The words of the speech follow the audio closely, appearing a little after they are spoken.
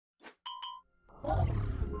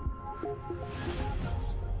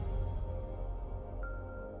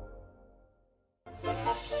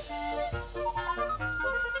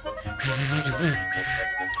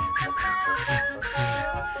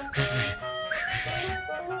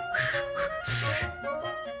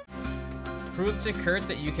Prove to Kurt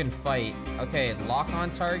that you can fight. Okay, lock on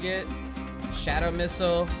target, shadow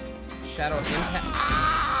missile, shadow impact.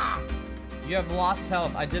 Ah! You have lost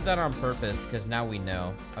health. I did that on purpose because now we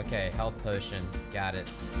know. Okay, health potion. Got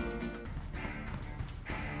it.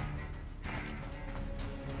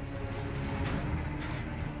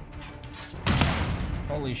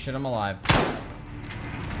 Holy shit, I'm alive.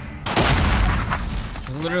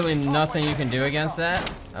 There's literally nothing you can do against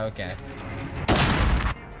that? Okay.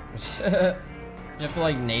 You have to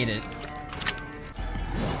like nade it.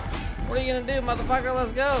 What are you gonna do, motherfucker?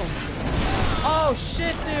 Let's go. Oh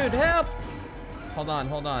shit, dude, help! Hold on,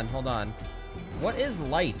 hold on, hold on. What is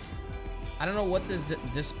light? I don't know what this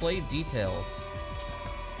display details.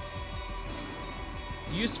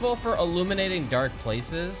 Useful for illuminating dark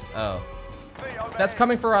places. Oh. That's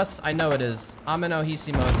coming for us. I know it is. Amino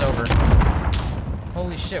Hisimo, it's over.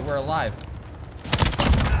 Holy shit, we're alive.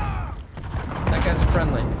 That guy's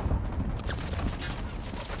friendly.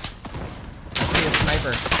 I see a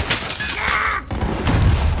sniper.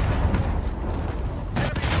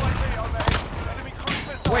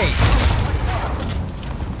 Wait.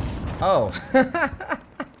 Oh.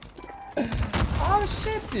 Oh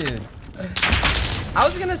shit, dude. I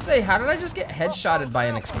was gonna say, how did I just get headshotted by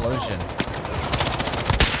an explosion?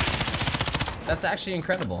 That's actually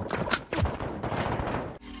incredible.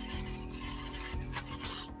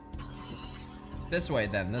 This way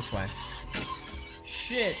then, this way.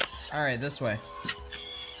 Shit. All right, this way.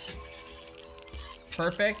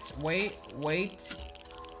 Perfect, wait, wait.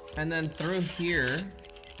 And then through here,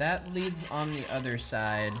 that leads on the other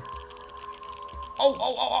side. Oh,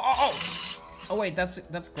 oh, oh, oh, oh, oh. Oh wait, that's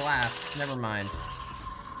glass, never mind.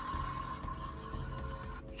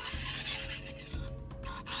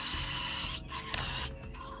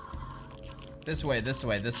 This way, this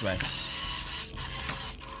way, this way.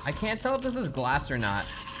 I can't tell if this is glass or not.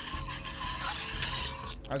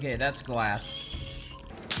 Okay, that's glass.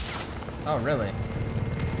 Oh, really?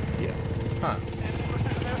 Yeah. Huh.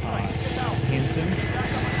 Hanson.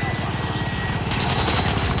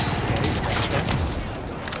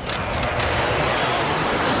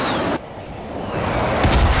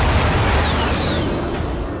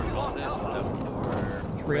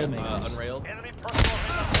 Unrailed.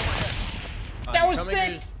 That was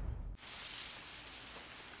sick!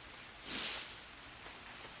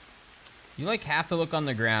 You like have to look on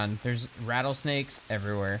the ground. There's rattlesnakes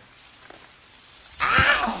everywhere.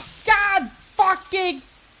 Ow! God fucking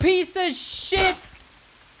piece of shit!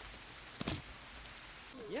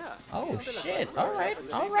 Yeah. Oh shit, alright,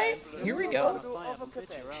 alright. Here we go.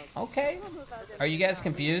 Okay. Are you guys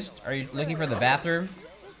confused? Are you looking for the bathroom?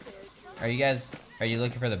 Are you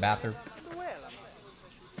looking for the bathroom?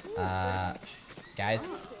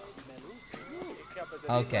 Guys?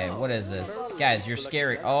 Okay, what is this? Guys, you're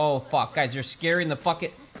scary. Oh, fuck. Guys, you're scaring the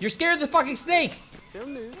fucking... You're scaring the fucking snake!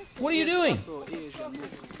 What are you doing?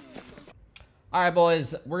 Alright,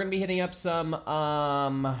 boys. We're gonna be hitting up some,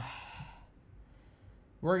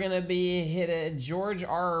 we're gonna be hitting George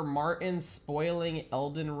R. Martin spoiling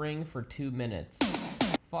Elden Ring for 2 minutes.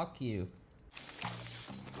 Fuck you.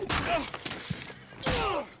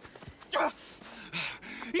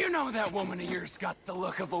 You know that woman of yours got the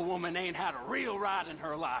look of a woman ain't had a real ride in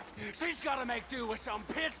her life. She's gotta make do with some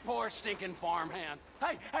piss-poor stinking farmhand.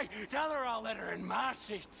 Hey, hey, tell her I'll let her in my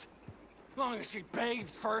seats. Long as she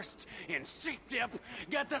bathes first in sheep dip,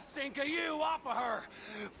 get the stink of you off of her.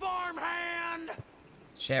 Farmhand!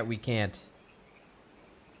 Chat, we can't.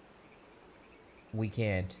 We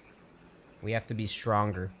can't. We have to be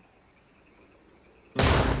stronger.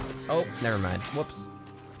 Oh, never mind. Whoops.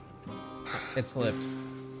 It slipped.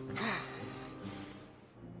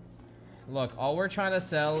 Look, all we're trying to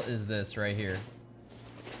sell is this right here.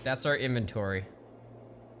 That's our inventory.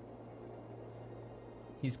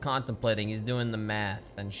 He's contemplating, he's doing the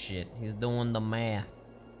math and shit. He's doing the math.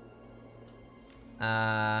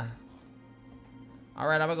 Alright,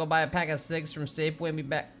 I'm gonna go buy a pack of cigs from Safeway and be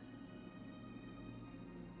back.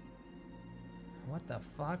 What the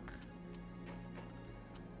fuck?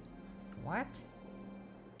 What?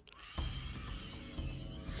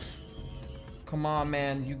 Come on,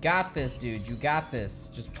 man. You got this, dude. You got this.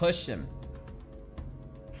 Just push him.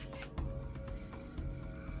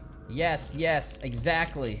 Yes, yes,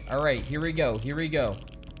 exactly. All right, here we go. Here we go.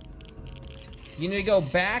 You need to go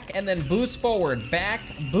back and then boost forward. Back,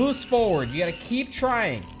 boost forward. You gotta keep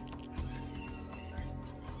trying.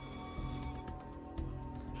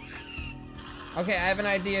 Okay, I have an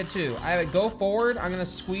idea too. I go forward. I'm gonna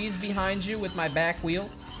squeeze behind you with my back wheel,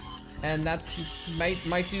 and that's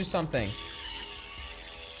might do something.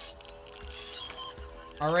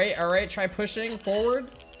 All right. Try pushing forward.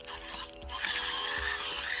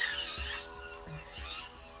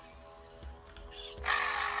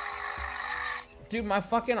 Dude, my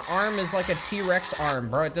fucking arm is like a T-Rex arm,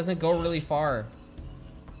 bro. It doesn't go really far.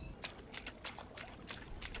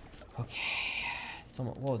 Okay.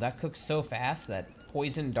 Whoa, that cooks so fast. That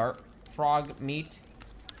poison dart frog meat.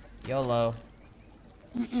 YOLO.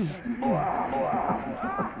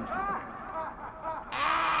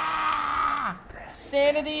 Ah!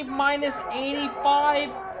 Sanity minus 85.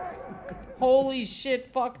 Holy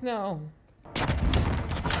shit, fuck no.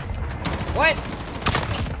 What?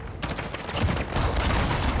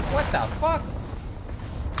 What the fuck?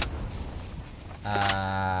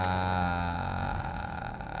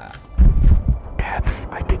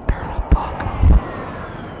 I think there's a bug.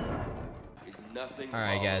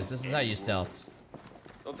 Alright guys, this is how you stealth.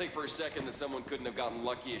 Don't think for a second that someone couldn't have gotten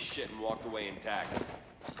lucky as shit and walked away intact.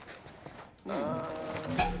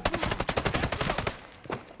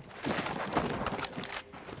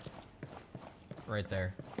 Right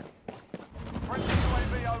there.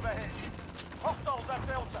 UAV overhead. Hostiles at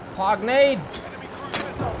Delta. Pognade! Enemy cruise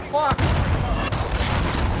missile. Fuck!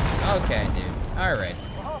 Okay, dude. Alright.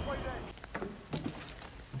 We're halfway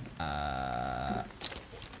there.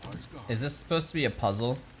 Is this supposed to be a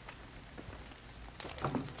puzzle?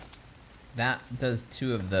 That does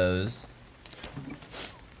 2 of those.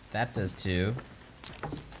 That does 2.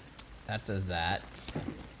 That does that.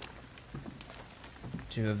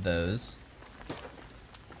 2 of those.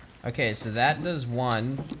 Okay, so that does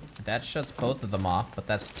 1. That shuts both of them off, but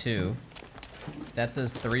that's 2. That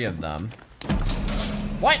does 3 of them.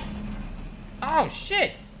 What? Oh,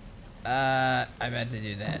 shit! I meant to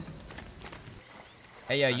do that.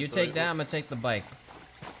 Hey, yo, you take that, I'm gonna take the bike.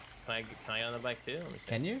 Can I get on the bike too? Let me see.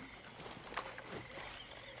 Can you?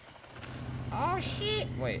 Oh, shit!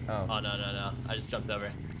 Wait, oh. Oh, no. I just jumped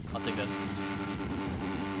over. I'll take this.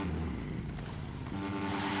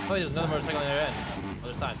 Oh, there's another motorcycle on the other end.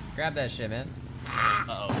 Other side. Grab that shit, man.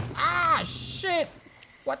 Uh-oh. Ah, shit!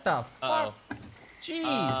 What the fuck? Uh-oh.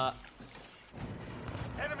 Jeez.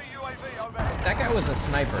 Enemy UAV overhead. That guy was a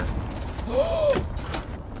sniper.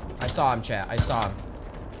 I saw him, chat. I saw him.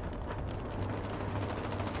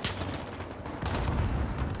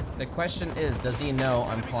 The question is, does he know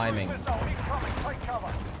I'm climbing? Missile incoming. Take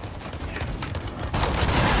cover.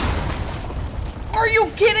 Are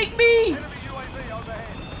you kidding me? Enemy UAV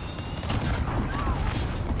overhead.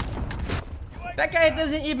 That guy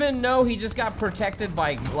doesn't even know he just got protected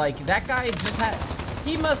by, like, that guy just had,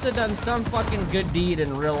 he must have done some fucking good deed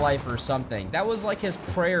in real life or something. That was like his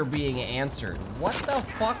prayer being answered. What the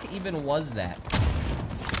fuck even was that?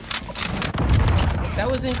 That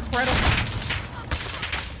was incredible.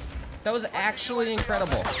 That was actually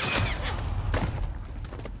incredible.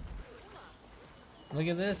 Look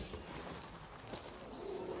at this.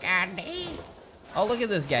 God damn. Oh, look at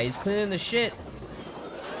this guy. He's cleaning the shit.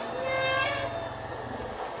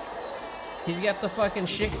 He's got the fucking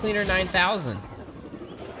shit cleaner 9000.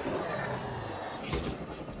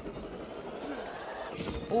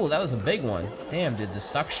 Oh, that was a big one. Damn, dude, the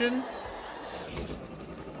suction?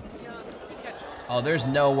 Oh, there's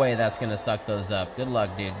no way that's gonna suck those up. Good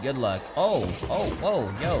luck, dude. Good luck. Oh,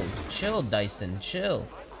 whoa, yo. Chill, Dyson, chill.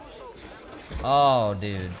 Oh,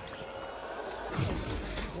 dude.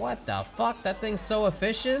 What the fuck? That thing's so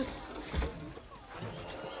efficient?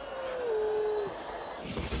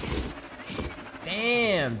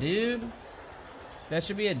 Damn, dude. That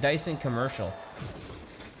should be a Dyson commercial.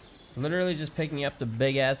 Literally just picking up the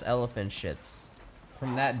big-ass elephant shits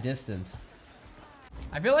from that distance.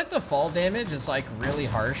 I feel like the fall damage is like really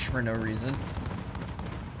harsh for no reason.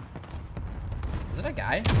 Is it a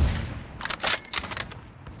guy?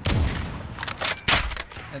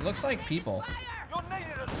 It looks like people. You're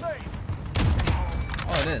needed at sea.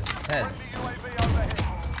 Oh, it is. It's heads. UAV overhead.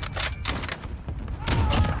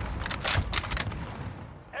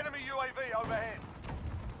 Enemy UAV overhead.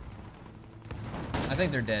 I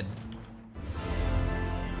think they're dead.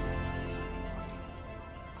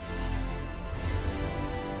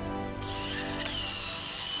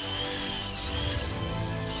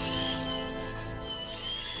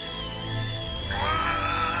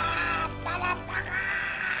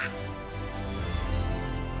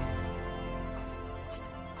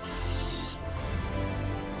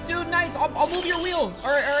 Dude, nice. I'll move your wheel.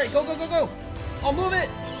 All right. Go. I'll move it.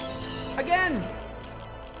 Again.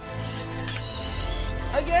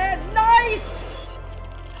 Nice.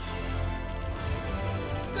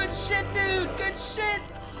 Good shit, dude. Good shit.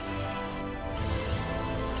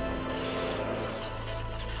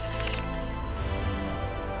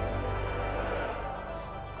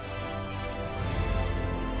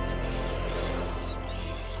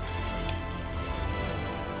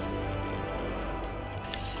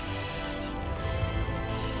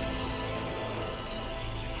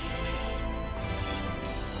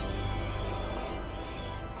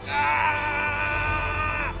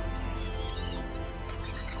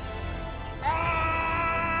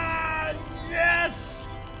 Yes!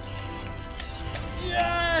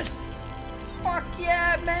 Yes! Fuck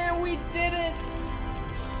yeah, man, we did it!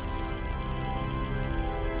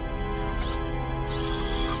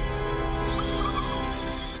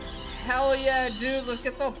 Hell yeah, dude, let's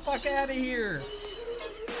get the fuck out of here.